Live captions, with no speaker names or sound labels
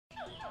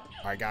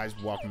Alright guys,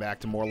 welcome back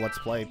to more Let's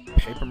Play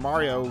Paper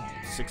Mario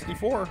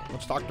 64.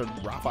 Let's talk to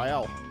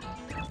Raphael.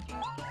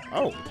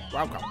 Oh,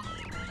 welcome.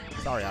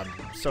 Sorry, I'm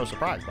so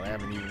surprised, but I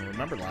haven't even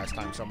remembered the last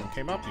time someone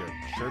came up here.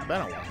 Sure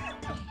been a while.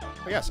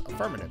 But yes,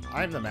 affirmative.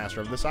 I am the master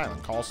of this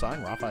island. Call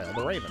sign Raphael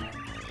the Raven.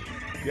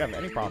 If you have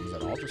any problems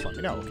at all, just let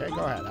me know, okay?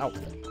 Go ahead, out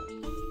with it.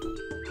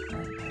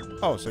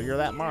 Oh, so you're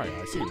that Mario.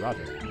 I see,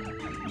 roger.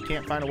 You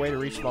can't find a way to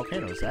reach the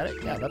volcano, is that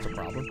it? Yeah, that's a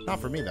problem. Not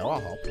for me, though.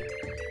 I'll help.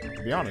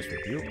 To be honest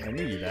with you, I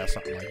knew you'd ask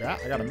something like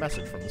that. I got a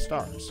message from the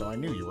stars, so I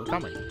knew you were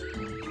coming.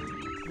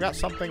 I've got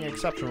something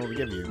exceptional to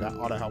give you that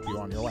ought to help you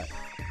on your way.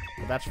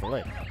 But that's for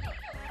later.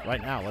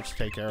 Right now, let's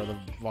take care of the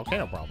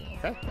volcano problem,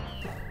 okay?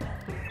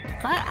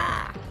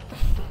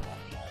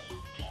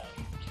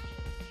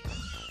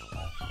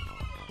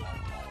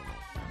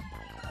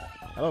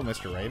 Hello,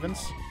 Mr.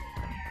 Ravens.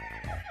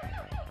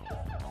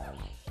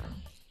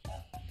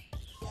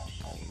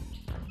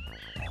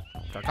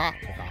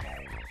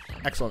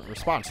 Excellent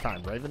response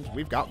time, Ravens.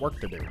 We've got work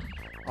to do.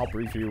 I'll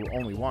brief you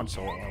only once,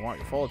 so I want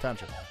your full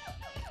attention.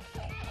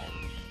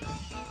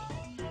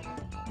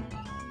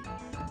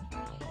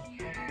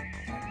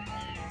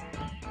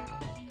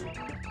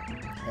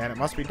 And it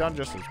must be done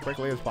just as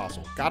quickly as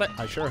possible. Got it?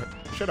 I sure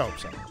should hope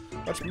so.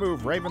 Let's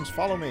move. Ravens,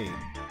 follow me.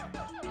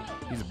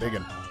 He's a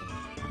biggin.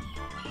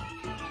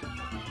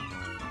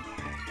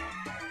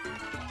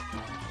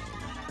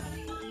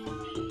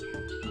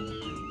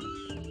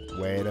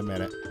 Wait a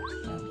minute.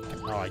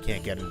 Oh, I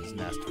can't get in his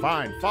nest.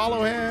 Fine,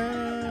 follow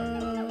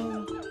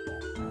him!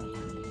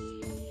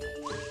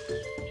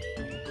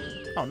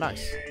 Oh,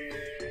 nice.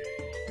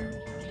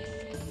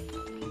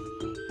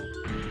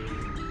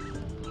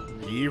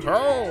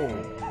 Heave-ho!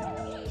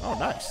 Oh,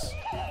 nice.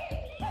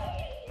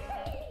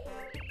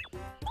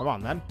 Come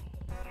on, then.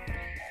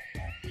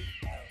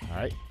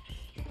 Alright.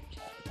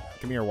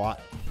 Come here, Watt.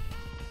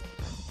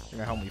 You're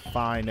gonna help me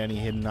find any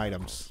hidden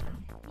items.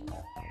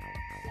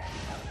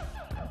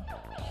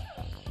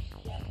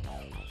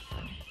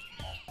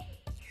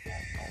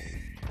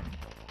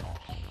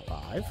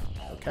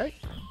 Okay.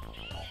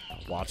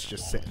 Watt's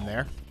just sitting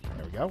there.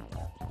 There we go.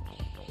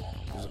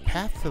 There's a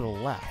path to the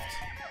left.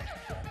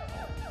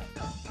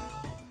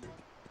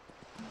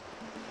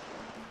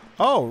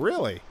 Oh,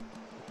 really?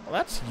 Well,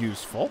 that's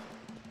useful.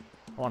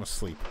 I want to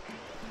sleep.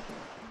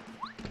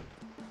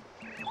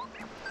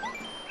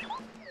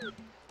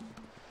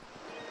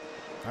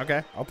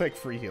 Okay, I'll take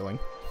free healing.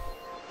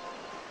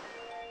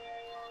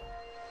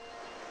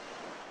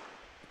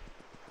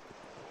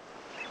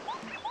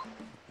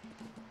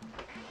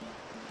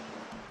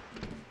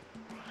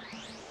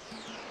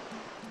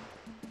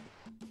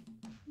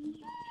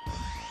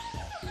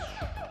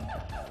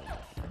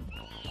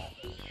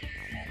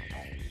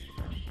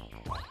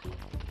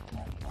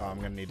 Oh, I'm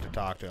gonna need to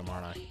talk to him,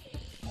 aren't I?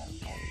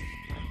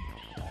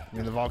 I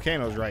mean, the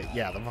volcano's right.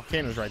 Yeah, the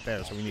volcano's right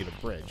there, so we need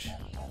a bridge.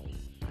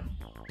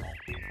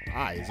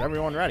 Hi, is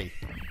everyone ready?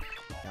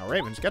 Now,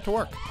 Ravens, get to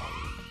work.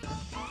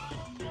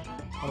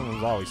 One of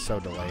them's always so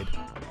delayed.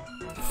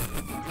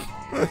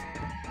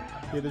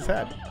 Hit his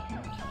head.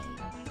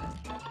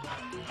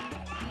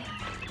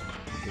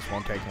 This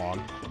won't take long.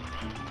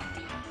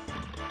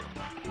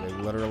 Are they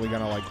literally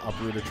gonna, like,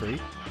 uproot a tree?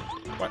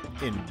 What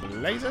in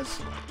blazes?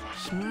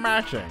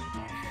 Smashing!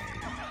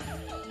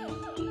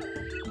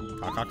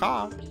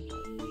 Ka-ka-ka!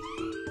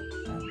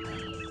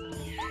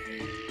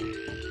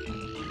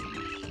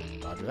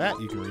 Roger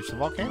that, you can reach the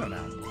volcano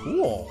now.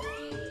 Cool!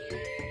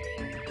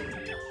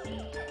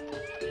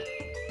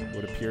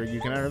 Would appear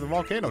you can enter the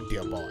volcano,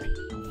 dear boy.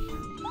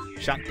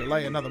 Shan't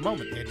delay another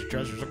moment. The ancient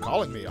treasures are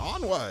calling me.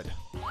 Onward!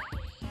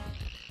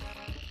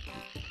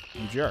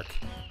 You jerk.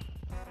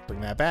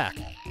 Bring that back.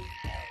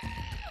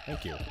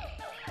 Thank you.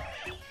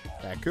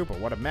 That Cooper,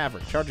 what a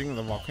maverick, charging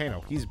the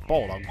volcano. He's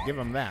bold, I'll give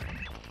him that.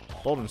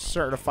 Bold and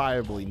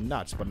certifiably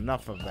nuts, but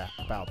enough of that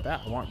about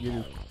that. I want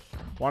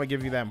to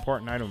give you that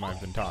important item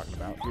I've been talking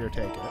about. Here,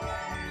 take it.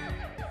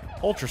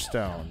 Ultra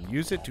Stone.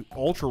 Use it to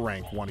ultra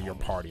rank one of your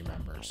party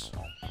members.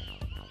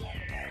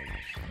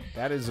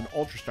 That is an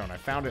Ultra Stone. I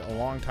found it a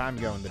long time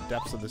ago in the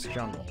depths of this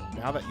jungle.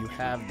 Now that you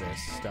have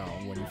this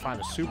stone, when you find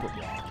a super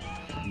block,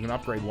 you can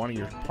upgrade one of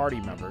your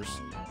party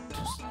members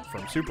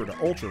from super to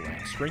ultra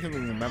rank.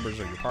 Strengthening the members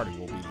of your party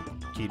will be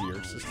the key to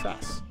your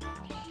success.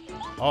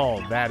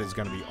 Oh, that is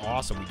going to be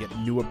awesome. We get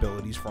new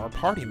abilities for our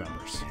party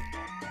members.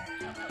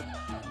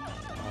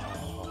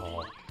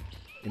 Oh.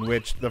 In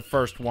which the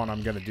first one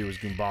I'm going to do is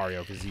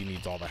Goombario, because he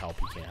needs all the help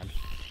he can.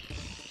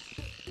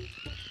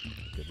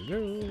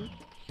 Wait,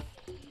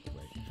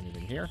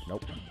 anything here?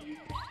 Nope.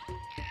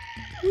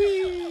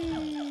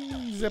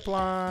 Whee!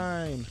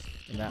 Zipline!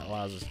 And that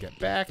allows us to get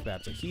back.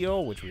 That's a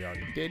heal, which we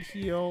already did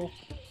heal.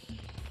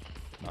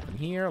 Nothing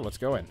here. Let's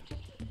go in.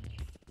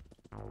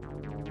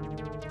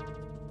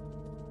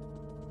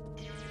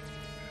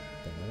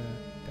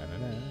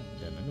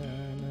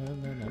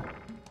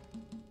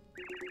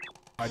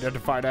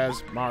 Identified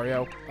as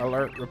Mario.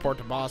 Alert. Report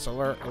to boss.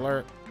 Alert.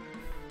 Alert.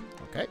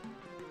 Okay.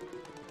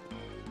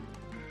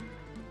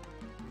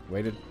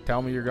 Way to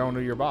tell me you're going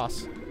to your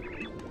boss.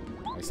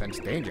 I sense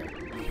danger.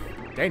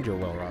 Danger,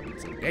 Will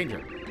Robinson.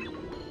 Danger.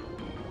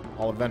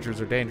 All adventures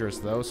are dangerous,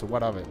 though, so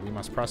what of it? We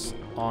must press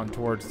on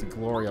towards the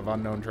glory of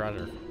unknown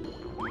treasure.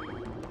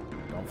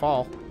 Don't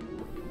fall.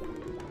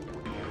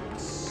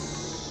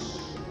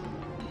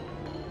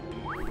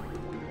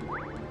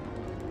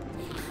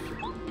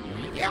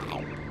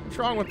 What's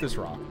wrong with this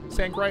rock?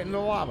 Sank right into the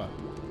lava.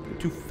 You're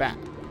too fat.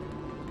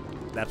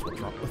 That's what's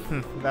wrong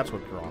with that's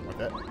what's wrong with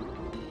it.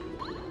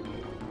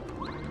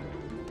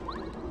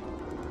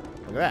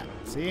 Look at that.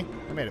 See?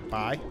 I made it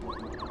by.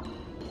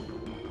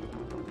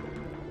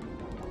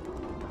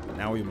 But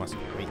now we must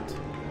wait.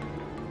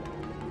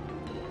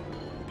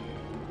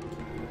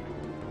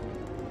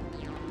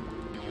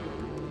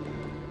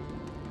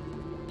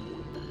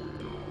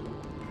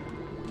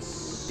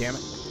 Damn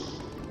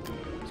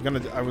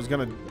it. I was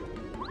gonna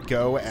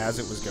go as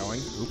it was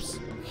going. Oops.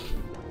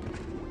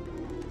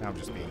 Now I'm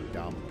just being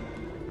dumb.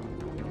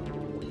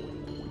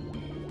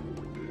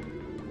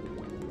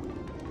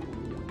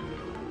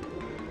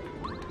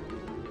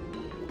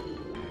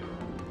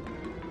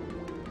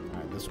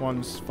 Alright, this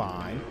one's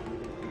fine.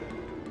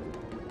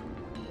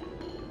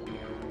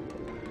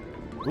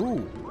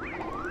 Ooh.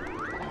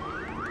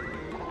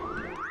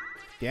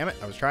 Damn it,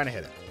 I was trying to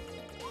hit it.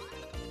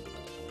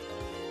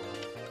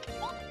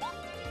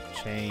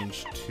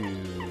 Change to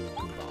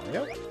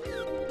Mario.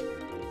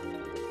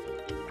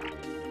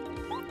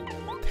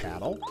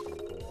 Tattle.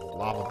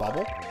 Lava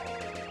Bubble.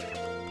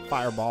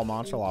 Fireball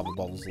monster. Lava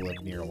bubbles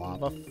live near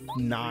lava.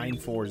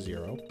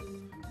 940.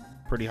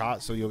 Pretty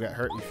hot, so you'll get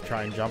hurt if you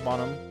try and jump on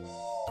them.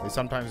 They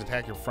sometimes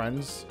attack your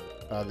friends.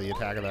 The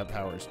attack of that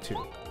power is 2.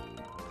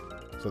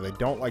 So they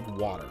don't like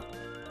water.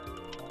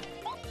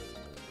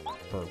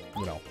 For,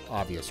 you know,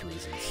 obvious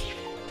reasons.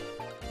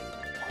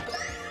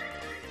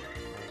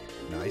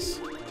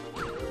 Nice.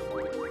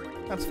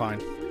 That's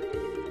fine.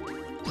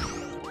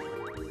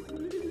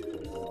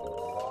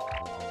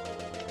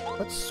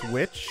 Let's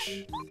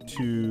switch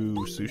to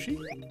sushi.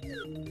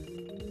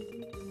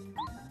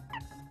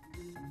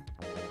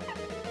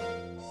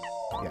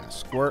 Yeah,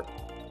 squirt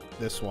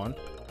this one.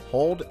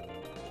 Hold,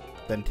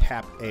 then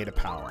tap A to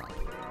power up.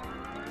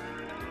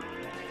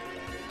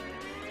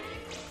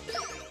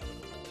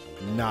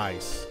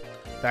 Nice.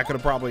 That could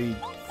have probably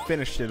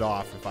finished it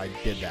off if I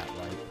did that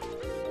right.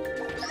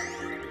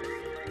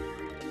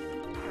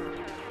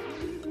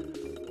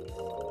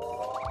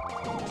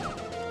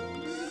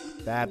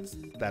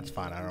 That's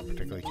fine. I don't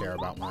particularly care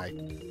about my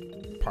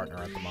partner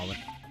at the moment.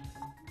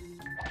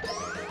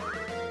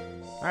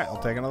 Alright,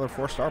 I'll take another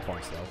 4 star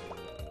points, though.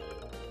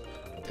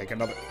 I'll take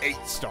another 8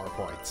 star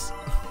points.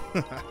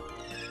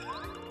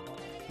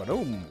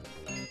 Ba-doom.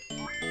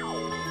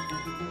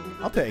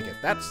 I'll take it.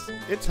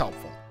 It's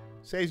helpful.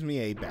 Saves me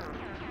a battle.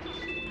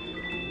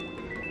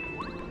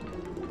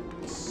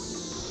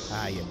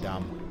 Ah, you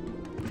dumb.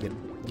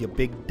 You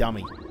big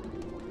dummy.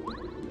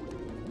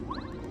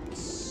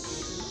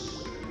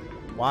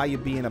 Why are you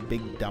being a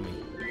big dummy?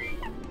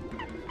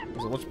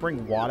 So let's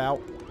bring Watt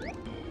out.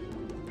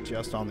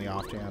 Just on the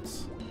off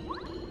chance.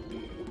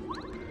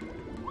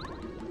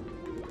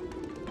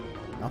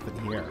 Nothing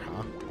here,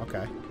 huh?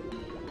 Okay.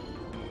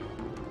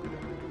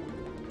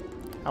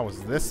 How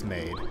was this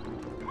made?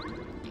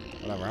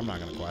 Whatever, I'm not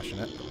going to question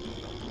it.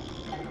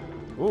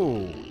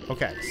 Ooh,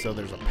 okay, so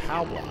there's a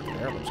POW block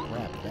there. Let's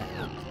grab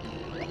that.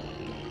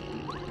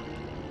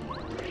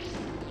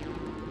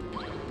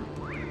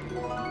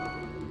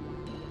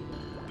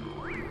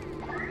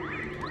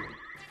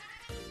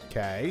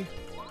 Okay.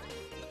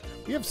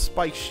 We have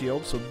Spike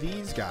Shield, so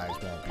these guys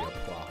won't be a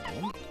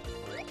problem.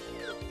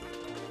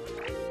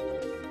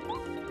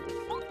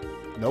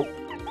 Nope.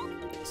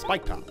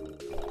 Spike Top.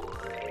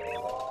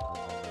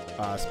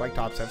 Spike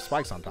Tops have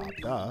spikes on top.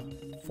 Duh.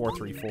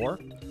 434.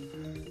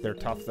 They're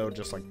tough, though,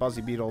 just like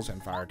Buzzy Beetles,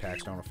 and fire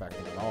attacks don't affect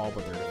them at all,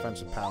 but their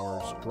defensive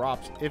powers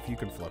drops if you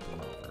can flip them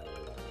over.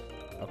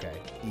 Okay,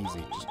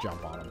 easy. Just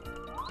jump on them.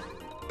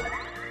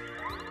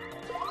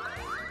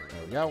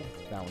 There we go.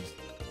 That one's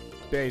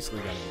basically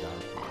gonna be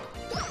done.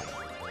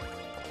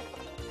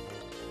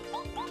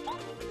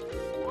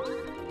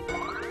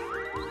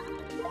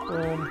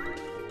 Boom.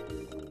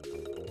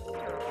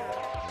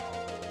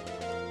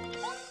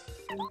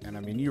 And I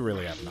mean, you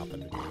really have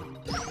nothing to do.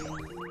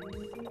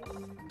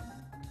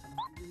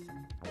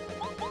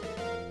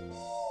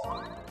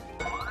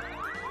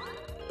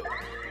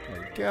 There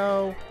we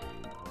go.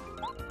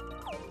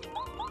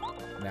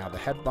 Now the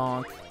head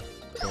bonk.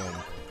 Boom.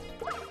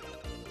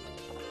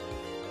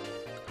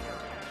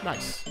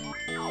 Nice.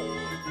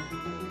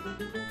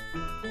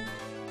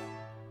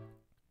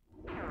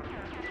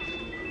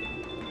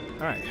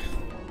 Alright.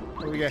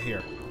 What do we got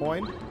here?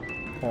 Coin,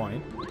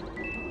 coin,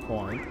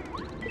 coin.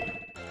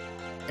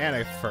 And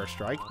a first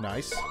strike.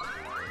 Nice.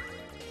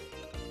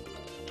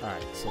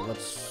 Alright, so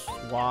let's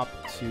swap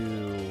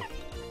to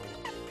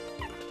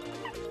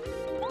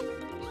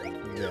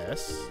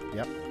this.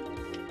 Yep.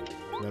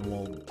 Then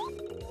we'll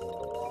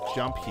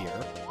jump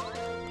here.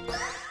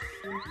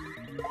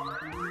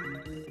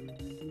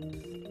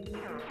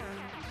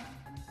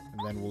 And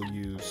then we'll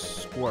use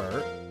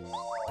Squirt.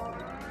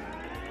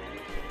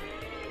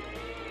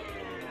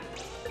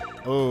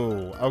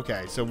 Oh,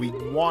 okay. So we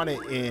want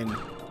it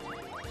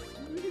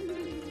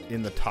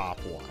in the top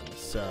one.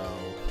 So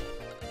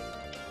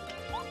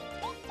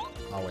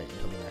I'll wait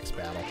until the next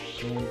battle.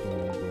 Boom,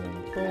 boom,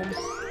 boom, boom.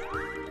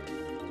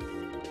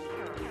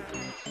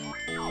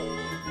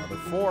 Another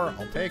 4.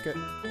 I'll take it.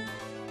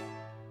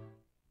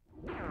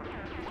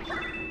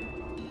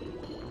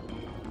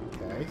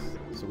 Okay.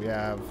 So we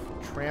have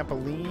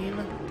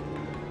trampoline.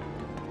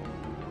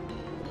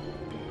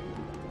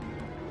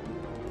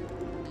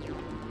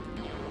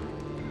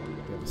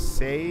 We have a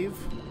save.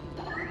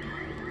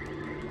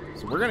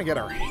 So we're going to get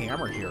our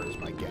hammer here is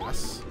my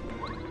guess.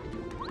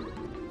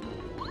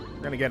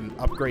 We're going to get an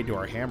upgrade to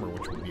our hammer,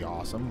 which would be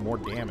awesome. More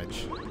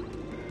damage.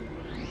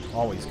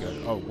 Always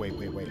good. Oh, wait.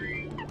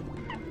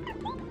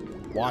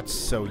 Watt's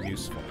so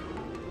useful.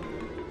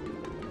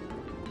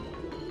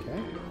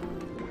 Okay.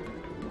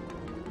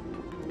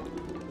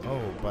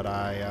 Oh, but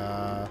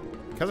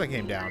because I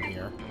came down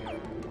here,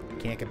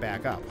 can't get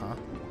back up, huh?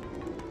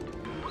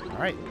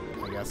 Alright.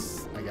 I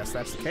guess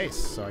that's the case.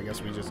 So I guess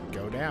we just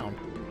go down.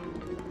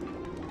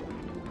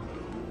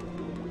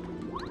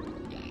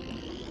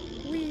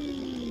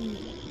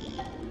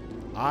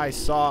 I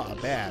saw a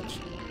badge.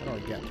 How do I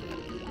get to it?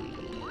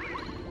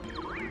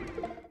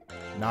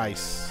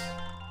 Nice.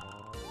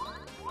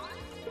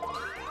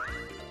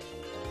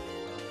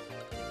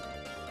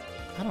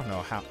 I don't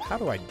know how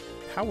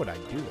would I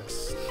do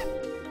this?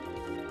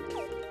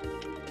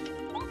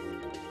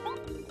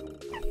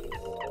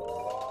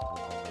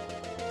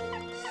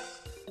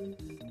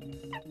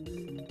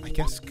 I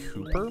guess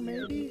Cooper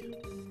maybe?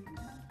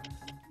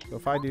 So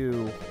if I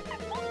do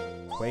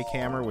Quake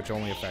Hammer, which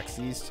only affects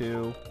these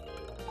two,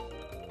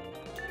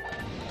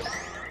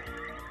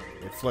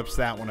 it flips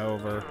that one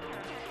over.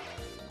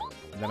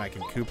 And then I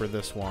can Cooper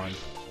this one.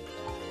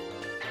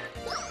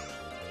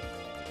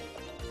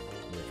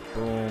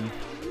 Boom.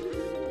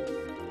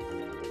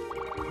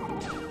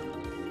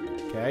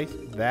 Okay,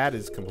 that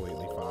is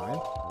completely fine.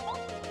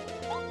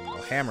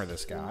 I'll hammer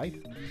this guy.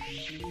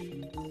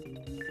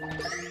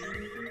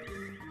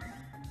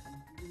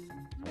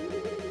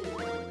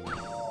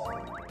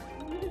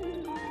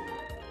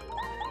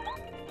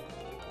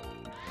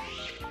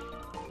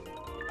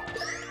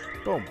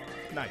 Boom.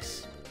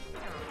 Nice.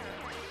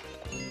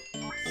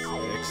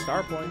 6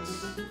 star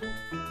points.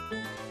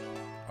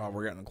 Oh,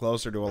 we're getting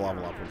closer to a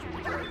level up, which would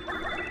be great.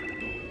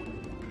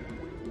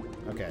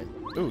 Okay.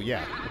 Ooh,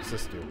 yeah. What's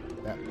this do?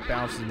 That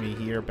bounces me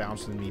here,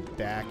 bounces me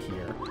back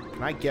here.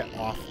 Can I get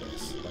off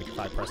this? Like if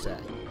I press A?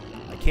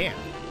 I can.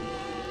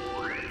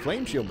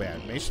 Flame Shield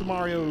Band. Makes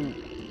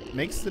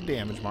the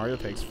damage Mario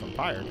takes from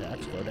fire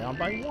attacks go down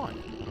by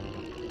 1.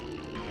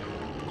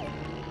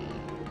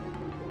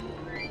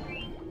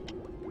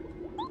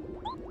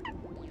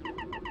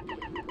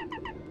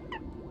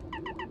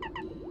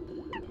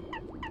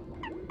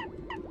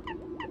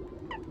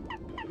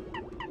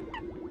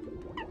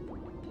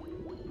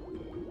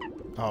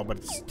 Oh, but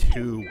it's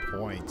 2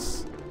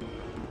 points.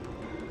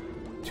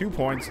 2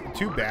 points,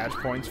 2 badge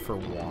points for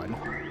 1.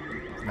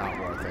 Not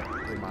worth it,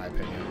 in my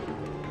opinion.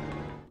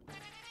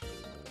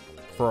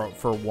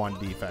 For 1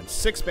 defense.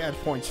 6 badge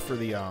points for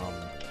the up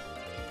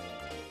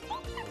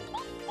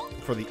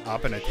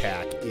and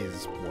attack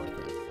is worth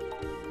it.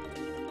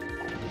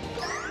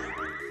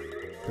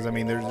 Because I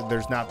mean,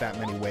 there's not that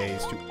many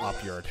ways to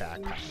up your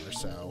attack power,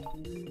 so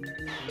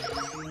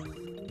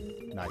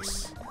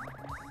nice.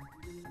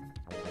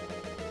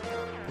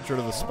 Get rid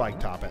of the spike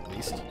top at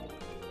least.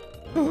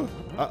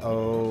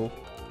 Uh-oh.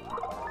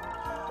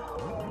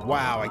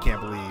 Wow, I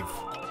can't believe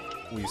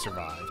we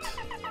survived.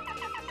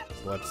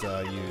 So let's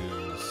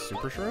use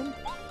Super Shroom.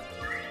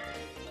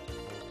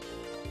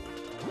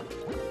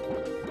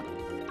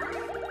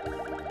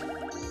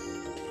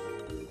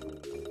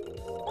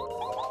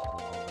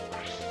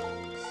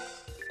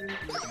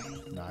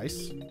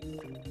 Nice.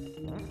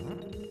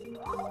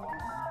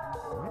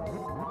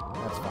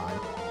 That's fine.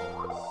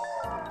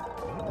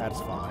 That's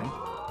fine.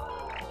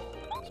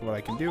 So what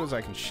I can do is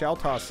I can shell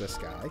toss this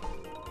guy.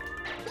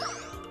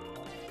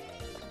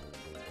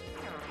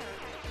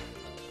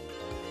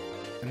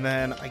 And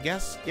then I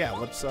guess, yeah,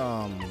 let's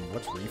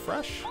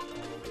refresh.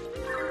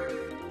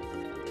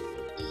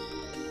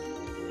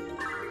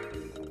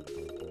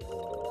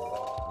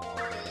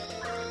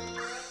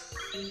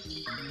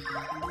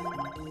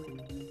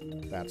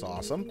 That's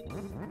awesome.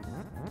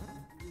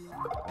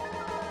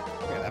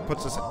 Okay, that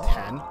puts us at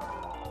 10.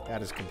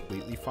 That is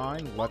completely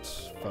fine.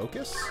 Let's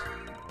focus.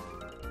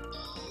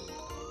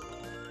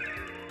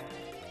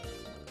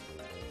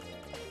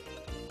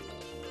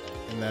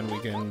 And then we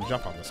can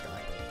jump on this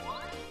guy.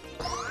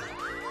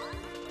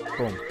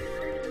 Boom.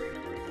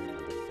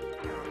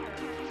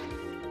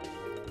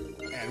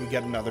 And we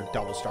get another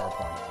double star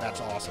point.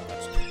 That's awesome.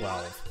 That's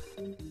 12.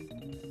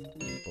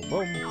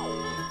 Boom,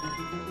 boom.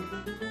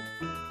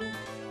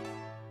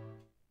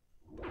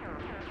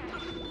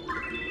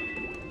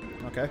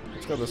 Okay,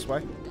 let's go this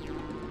way.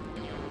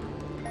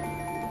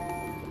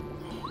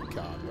 Oh,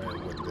 God, where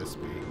would this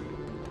be?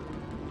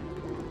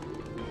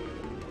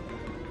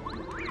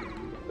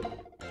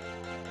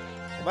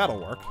 Well,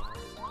 that'll work.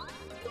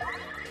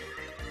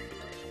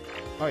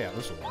 Oh yeah,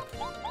 this will work.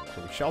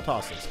 So we shell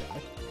toss this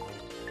guy.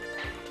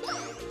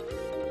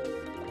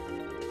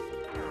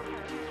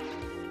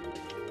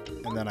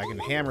 And then I can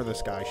hammer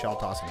this guy, shell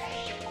toss him.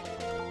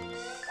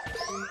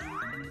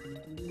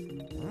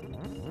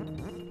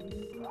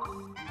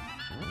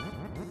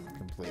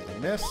 Completely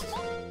missed.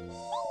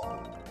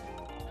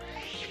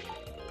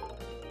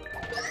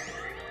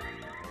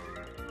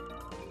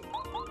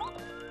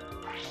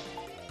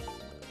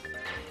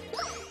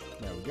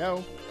 There we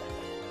go.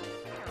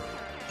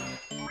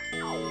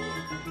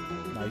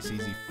 Nice,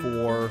 easy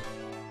 4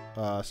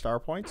 star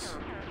points.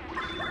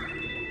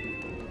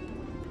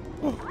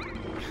 Oh,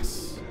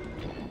 yes.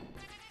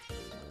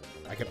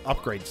 I can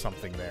upgrade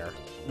something there,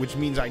 which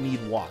means I need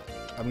what?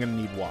 I'm gonna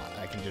need what?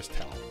 I can just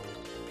tell.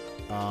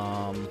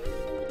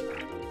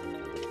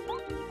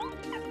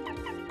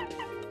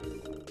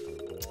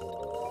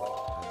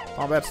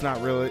 Bombat's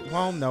not really...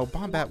 Well, no,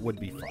 Bombat would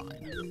be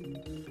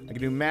fine. I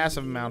can do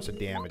massive amounts of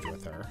damage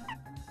with her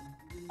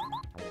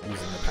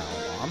using the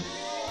Power Bomb.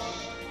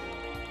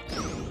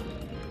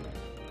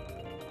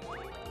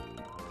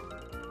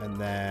 And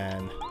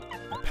then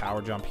a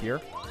power jump here.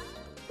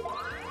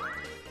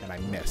 And I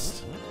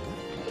missed.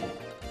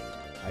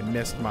 I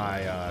missed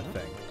my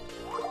thing.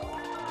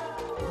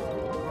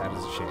 That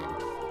is a shame.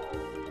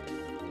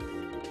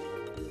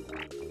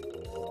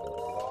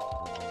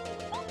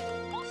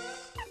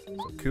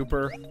 So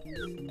Cooper.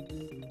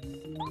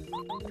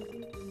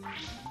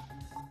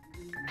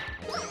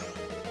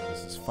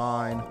 This is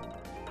fine.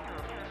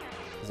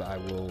 Because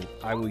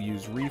I will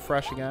use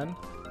refresh again.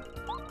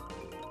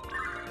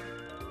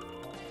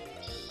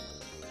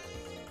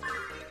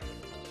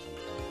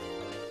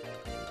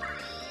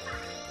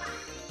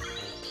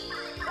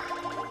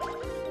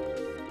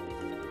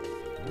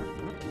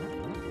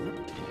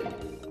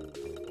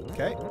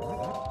 Okay,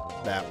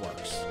 that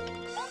works.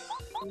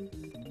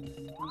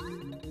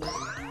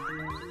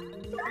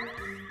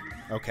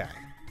 Okay.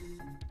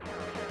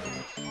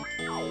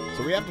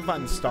 So we have to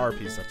find the star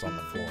piece that's on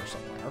the floor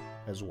somewhere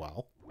as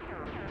well.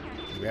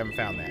 We haven't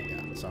found that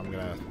yet, so I'm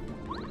gonna...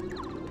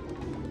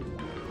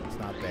 It's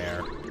not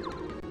there.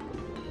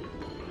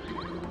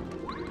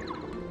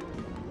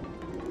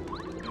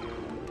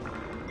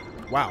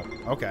 Wow,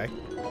 okay.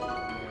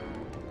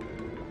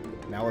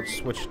 Now let's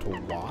switch to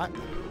what?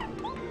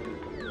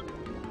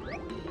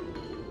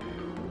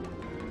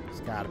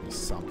 There's gotta be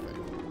something.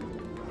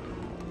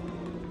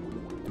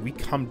 Do we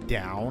come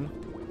down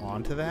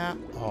onto that?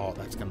 Oh,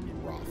 that's gonna be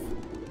rough.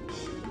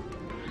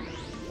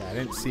 Yeah, I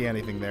didn't see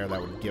anything there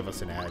that would give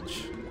us an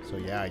edge. So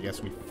yeah, I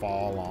guess we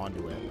fall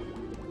onto it.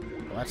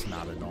 Well, that's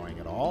not annoying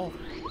at all.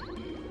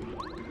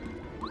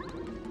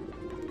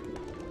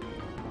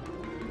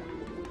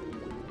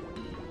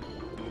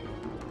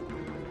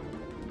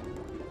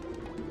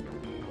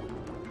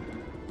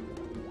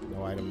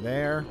 No item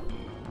there.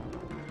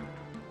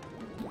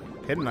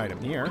 Hidden item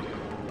here.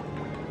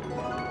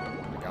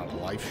 Oh my god, a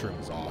life shroom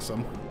is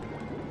awesome.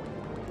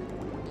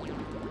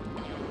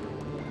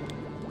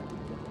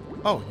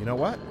 Oh, you know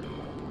what?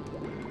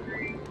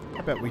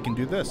 I bet we can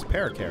do this.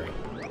 Paracarry.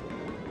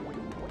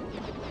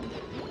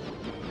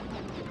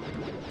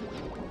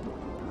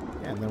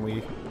 Yeah, and then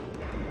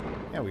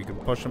we can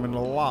push them into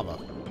the lava.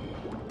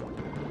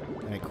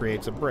 And it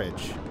creates a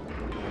bridge.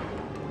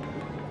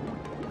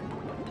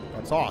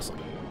 That's awesome.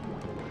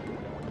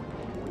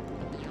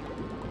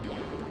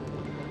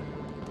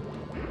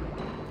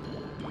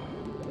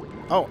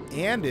 Oh,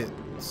 and it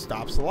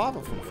stops the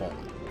lava from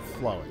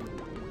flowing.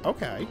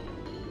 Okay.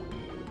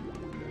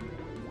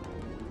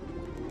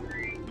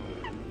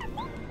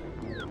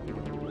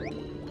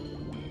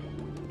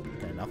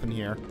 Okay, nothing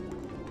here.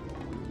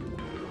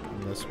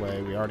 And this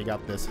way, we already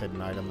got this hidden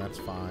item, that's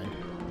fine.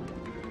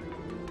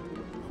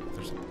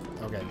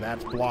 Okay,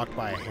 that's blocked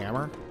by a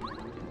hammer.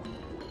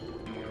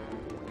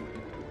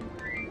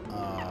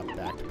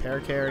 Back to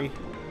Paracarry.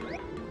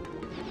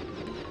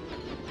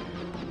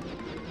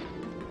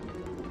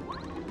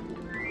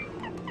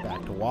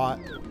 Back to Watt.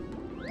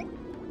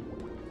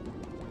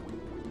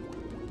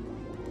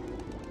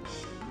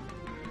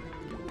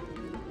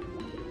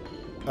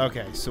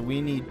 Okay, so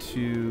we need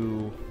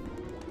to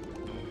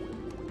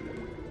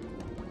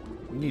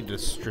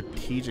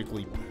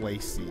strategically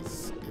place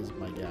these, is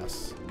my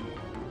guess.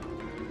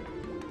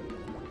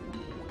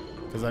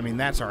 Because, I mean,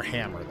 that's our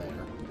hammer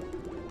there.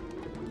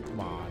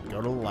 Come on,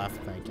 go to the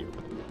left, thank you.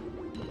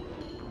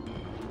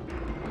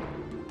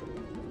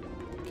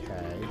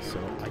 Okay, so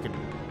I could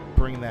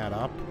bring that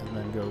up and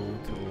then go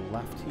to the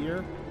left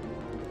here.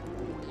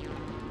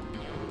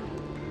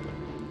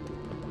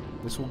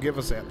 This will give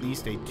us at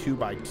least a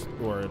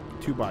 2x2 or a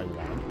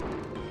 2x1,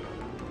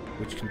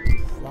 which can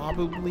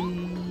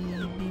probably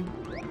be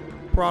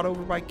brought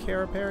over by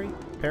Paracarry.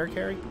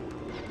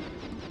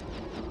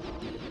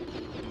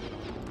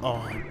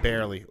 Oh,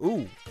 barely.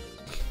 Ooh.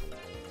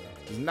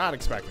 Was not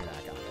expecting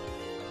that guy.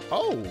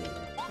 Oh,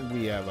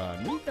 we have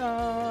a new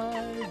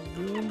guy,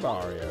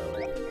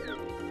 Goombario.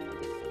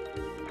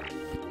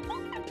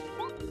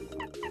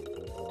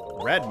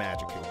 Red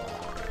Magic Koopa.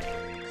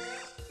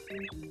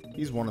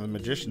 He's one of the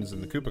magicians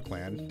in the Koopa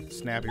clan.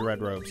 Snappy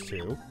Red Robes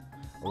too.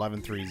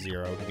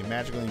 1130. He can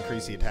magically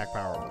increase the attack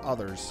power of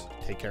others.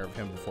 Take care of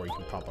him before he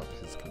can pump up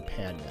his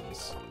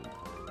companions.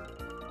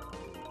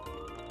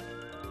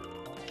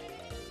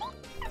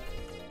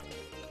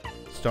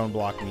 Stone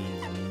Block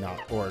means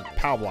or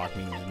Pow Block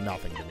means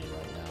nothing to me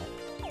right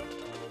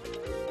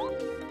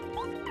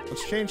now.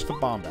 Let's change to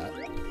Bombat.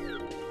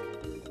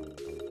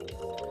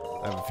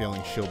 I have a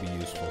feeling she'll be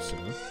useful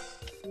soon.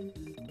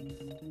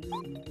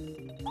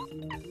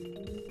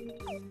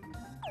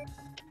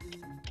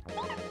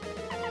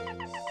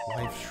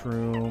 Life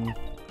Shroom.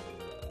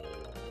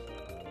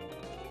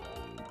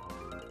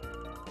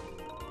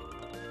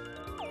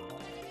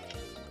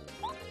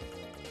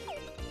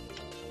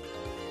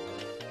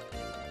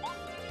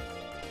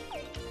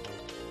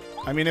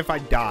 I mean, if I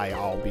die,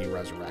 I'll be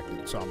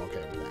resurrected, so I'm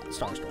okay with that.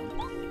 Starstorm.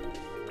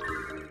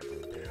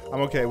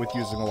 I'm okay with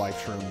using a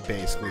Life Shroom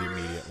basically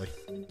immediately.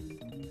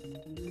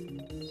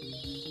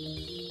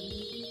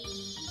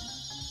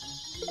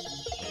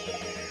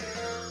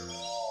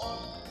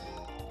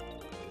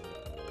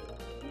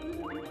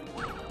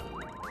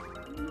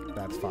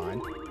 That's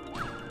fine.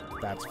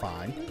 That's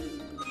fine.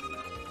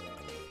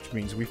 Which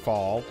means we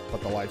fall,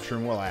 but the Life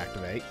Shroom will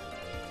activate.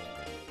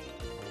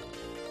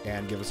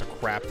 And give us a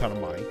crap ton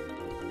of money.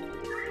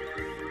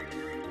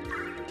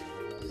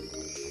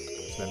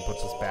 Then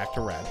puts us back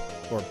to red,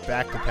 or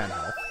back to 10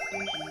 health.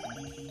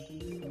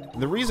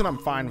 The reason I'm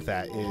fine with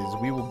that is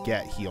we will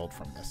get healed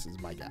from this, is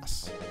my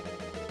guess.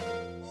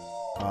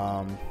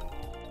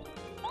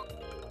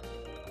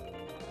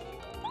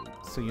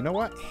 So you know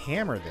what?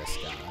 Hammer this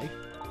guy.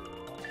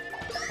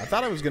 I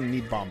thought I was going to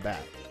need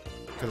Bombat,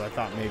 because I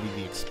thought maybe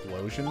the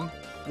explosion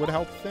would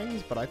help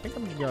things, but I think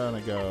I'm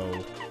going to go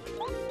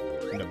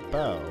into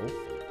Bow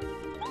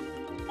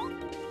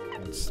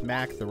and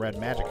smack the red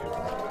magic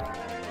Koopa.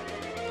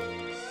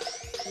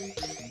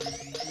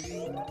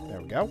 There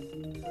we go.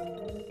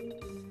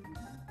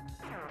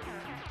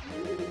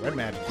 Red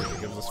magic Koopa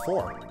gives us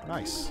 4.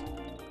 Nice.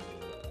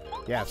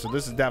 Yeah, so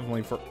this is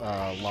definitely for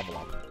level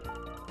up.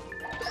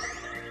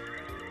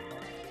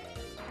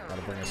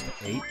 That'll bring us to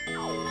 8.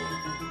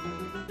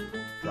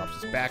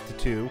 Drops us back to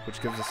 2, which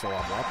gives us a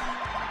level up.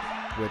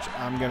 Which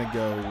I'm going to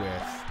go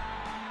with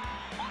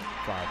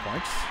 5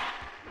 points.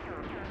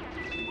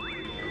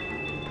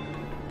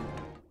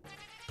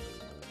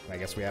 I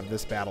guess we have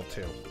this battle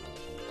too.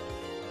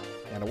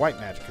 And a white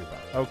magic Koopa.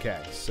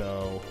 Okay,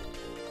 so...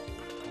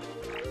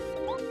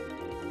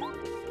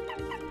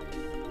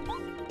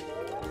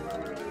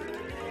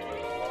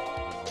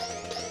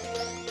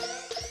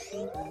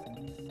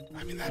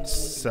 I mean, that's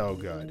so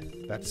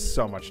good. That's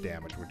so much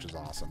damage, which is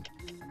awesome.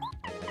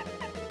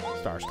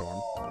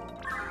 Starstorm.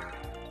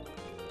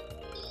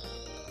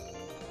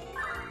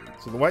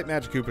 So the white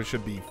magic Koopa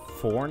should be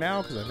 4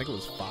 now, because I think it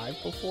was 5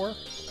 before.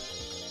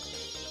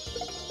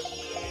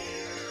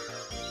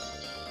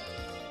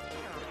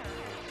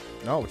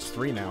 No, it's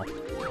 3 now.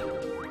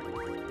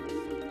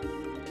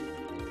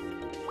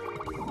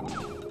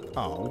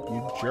 Oh,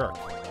 you jerk.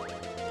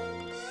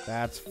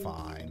 That's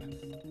fine.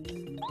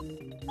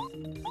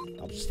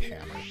 I'll just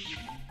hammer.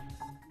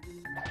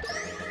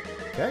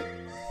 Okay.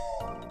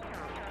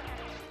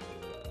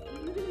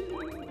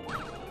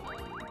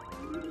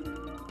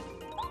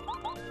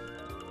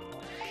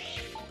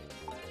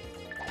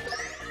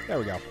 There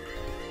we go.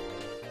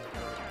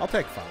 I'll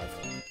take 5.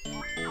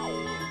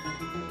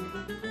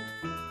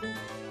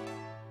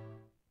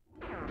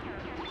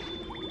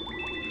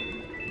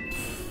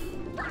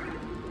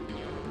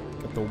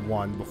 Get the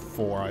 1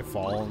 before I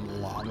fall in the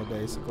lava,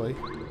 basically.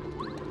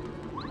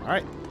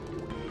 Alright.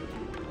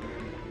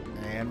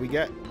 And we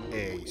get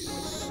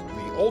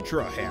the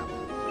Ultra Hammer.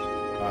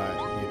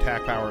 The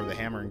attack power of the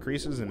hammer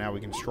increases, and now we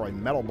can destroy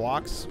metal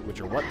blocks, which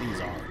are what these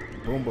are.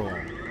 Boom,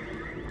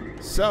 boom.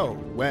 So,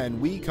 when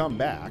we come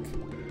back,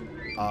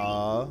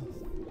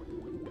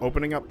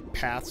 opening up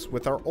paths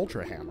with our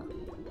Ultra Hammer.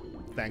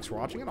 Thanks for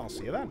watching, and I'll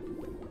see you then.